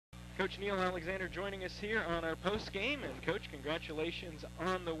Coach Neil Alexander joining us here on our post game. And Coach, congratulations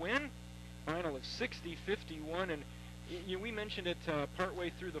on the win. Final of 60-51. And we mentioned it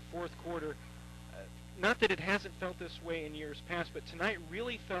partway through the fourth quarter. Not that it hasn't felt this way in years past, but tonight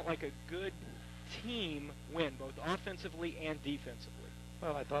really felt like a good team win, both offensively and defensively.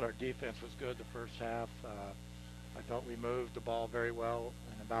 Well, I thought our defense was good the first half. I thought we moved the ball very well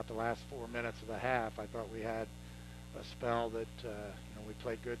in about the last 4 minutes of the half. I thought we had a spell that we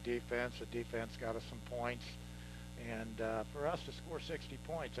played good defense. The defense got us some points, and for us to score 60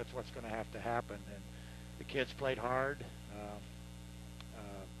 points, that's what's going to have to happen. And the kids played hard.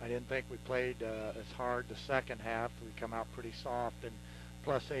 I didn't think we played as hard the second half. We come out pretty soft, and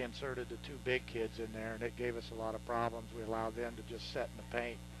plus they inserted the two big kids in there, and it gave us a lot of problems. We allowed them to just set in the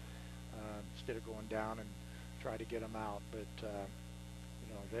paint instead of going down and try to get them out. But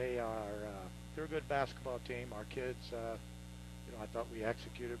they're a good basketball team. Our kids, I thought we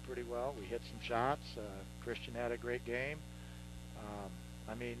executed pretty well. We hit some shots. Christian had a great game.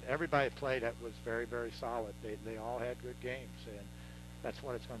 Everybody that played was very, very solid. They all had good games, and that's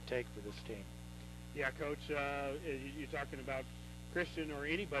what it's going to take for this team. Yeah, Coach, you're talking about Christian or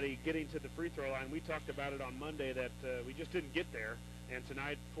anybody getting to the free throw line. We talked about it on Monday that we just didn't get there, and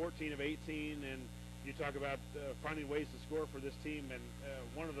tonight 14 of 18, and you talk about finding ways to score for this team, and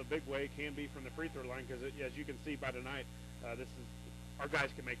one of the big way can be from the free throw line, because as you can see by tonight, our guys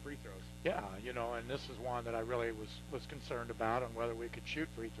can make free throws. Yeah, and this is one that I really was concerned about on whether we could shoot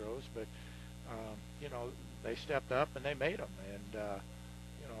free throws, but they stepped up and they made them, and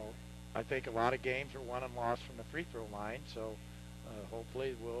I think a lot of games are won and lost from the free throw line, so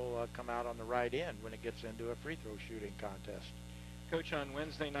hopefully we'll come out on the right end when it gets into a free throw shooting contest. Coach, on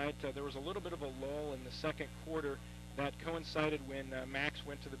Wednesday night, there was a little bit of a lull in the second quarter that coincided when Max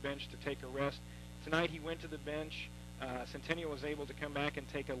went to the bench to take a rest. Tonight he went to the bench. Centennial was able to come back and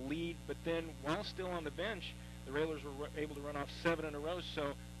take a lead, but then while still on the bench, the Railers were able to run off 7 in a row,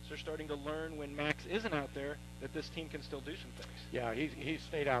 so they're starting to learn when Max isn't out there that this team can still do some things. Yeah, he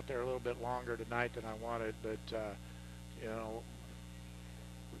stayed out there a little bit longer tonight than I wanted, but,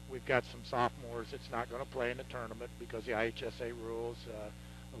 we've got some sophomores that's not going to play in the tournament because the IHSA rules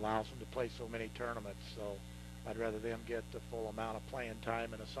allows them to play so many tournaments. So I'd rather them get the full amount of playing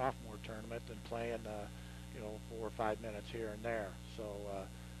time in a sophomore tournament than playing, 4 or 5 minutes here and there. So,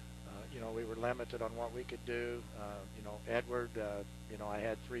 we were limited on what we could do. Edward, I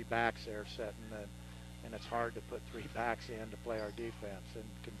had 3 backs there setting, and it's hard to put 3 backs in to play our defense and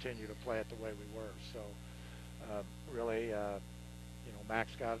continue to play it the way we were. So, really,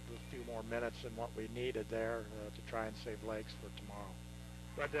 Max got a few more minutes than what we needed there to try and save legs for tomorrow.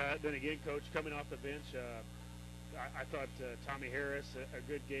 But then again, Coach, coming off the bench, I thought Tommy Harris, a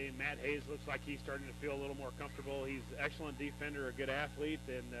good game. Matt Hayes looks like he's starting to feel a little more comfortable. He's an excellent defender, a good athlete,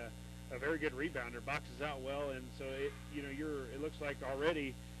 and a very good rebounder, boxes out well. And so, it looks like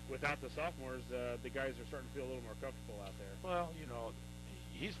already without the sophomores, the guys are starting to feel a little more comfortable out there. Well,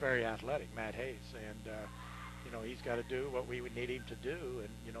 he's very athletic, Matt Hayes, and he's got to do what we would need him to do,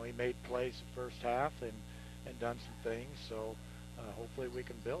 and he made plays the first half and done some things, so hopefully we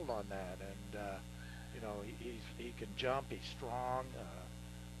can build on that. And he can jump, he's strong,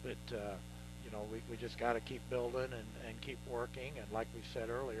 but we just got to keep building and keep working, and like we said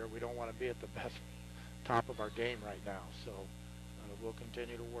earlier, we don't want to be at the best top of our game right now, so we'll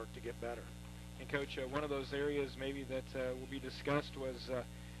continue to work to get better. And Coach, one of those areas maybe that will be discussed was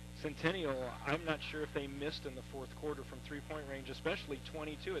Centennial. I'm not sure if they missed in the fourth quarter from three-point range, especially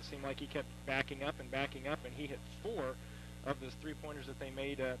 22. It seemed like he kept backing up, and he hit 4 of those three-pointers that they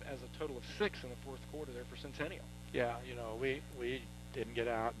made as a total of 6 in the fourth quarter there for Centennial. Yeah, we didn't get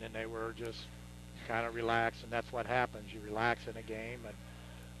out, and then they were just kind of relaxed, and that's what happens. You relax in a game, and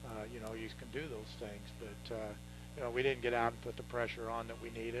you can do those things, but we didn't get out and put the pressure on that we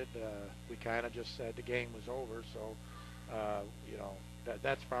needed. We kind of just said the game was over, so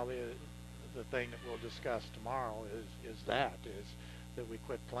that's probably the thing that we'll discuss tomorrow is that we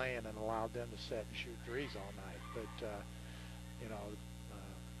quit playing and allowed them to set and shoot threes all night. But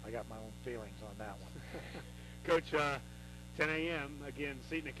I got my own feelings on that one. Coach, 10 a.m. again,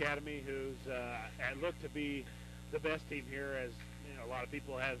 Eaton Academy, who's looked to be the best team here, as a lot of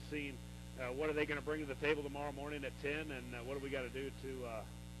people have seen. What are they going to bring to the table tomorrow morning at 10, and what do we got to do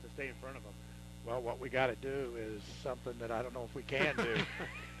to stay in front of them? Well, what we got to do is something that I don't know if we can do.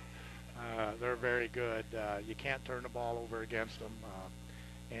 They're very good. You can't turn the ball over against them.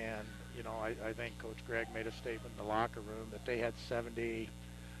 And, I think Coach Gregg made a statement in the locker room that they had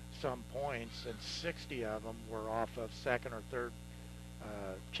 70-some points, and 60 of them were off of second or third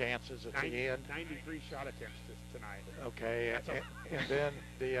chances at the end. 93 shot attempts tonight. Okay, and then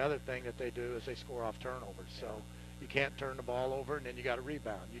the other thing that they do is they score off turnovers. So you can't turn the ball over, and then you got to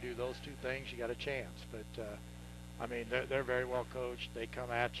rebound. You do those two things, you got a chance. But I mean, they're very well coached. They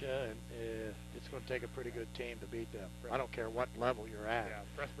come at you, and it's going to take a pretty good team to beat them. I don't care what level you're at. Yeah,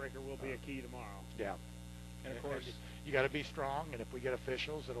 press breaker will be a key tomorrow. Yeah. And of course, you got to be strong, and if we get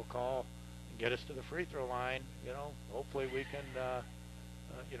officials that'll call and get us to the free throw line, hopefully we can,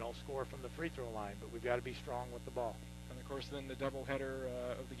 score from the free throw line. But we've got to be strong with the ball. And of course, then the doubleheader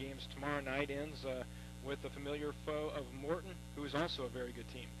of the games tomorrow night ends with the familiar foe of Morton, who is also a very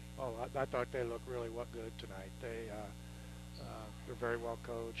good team. Oh, I thought they looked really good tonight. They're very well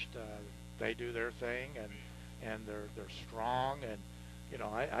coached. They do their thing, and they're strong. And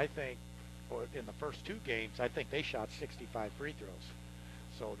I think in the first two games, I think they shot 65 free throws.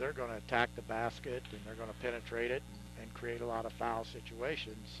 So they're going to attack the basket, and they're going to penetrate it and create a lot of foul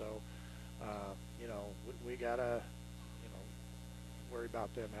situations. So we got to worry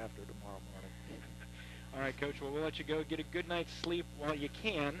about them after tomorrow morning. All right, Coach. Well, we'll let you go. Get a good night's sleep while you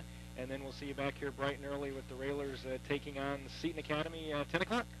can, and then we'll see you back here bright and early with the Railers taking on Seton Academy at 10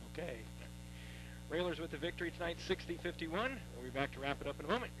 o'clock. Okay. Railers with the victory tonight, 60-51. We'll be back to wrap it up in a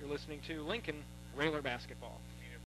moment. You're listening to Lincoln Railer Basketball.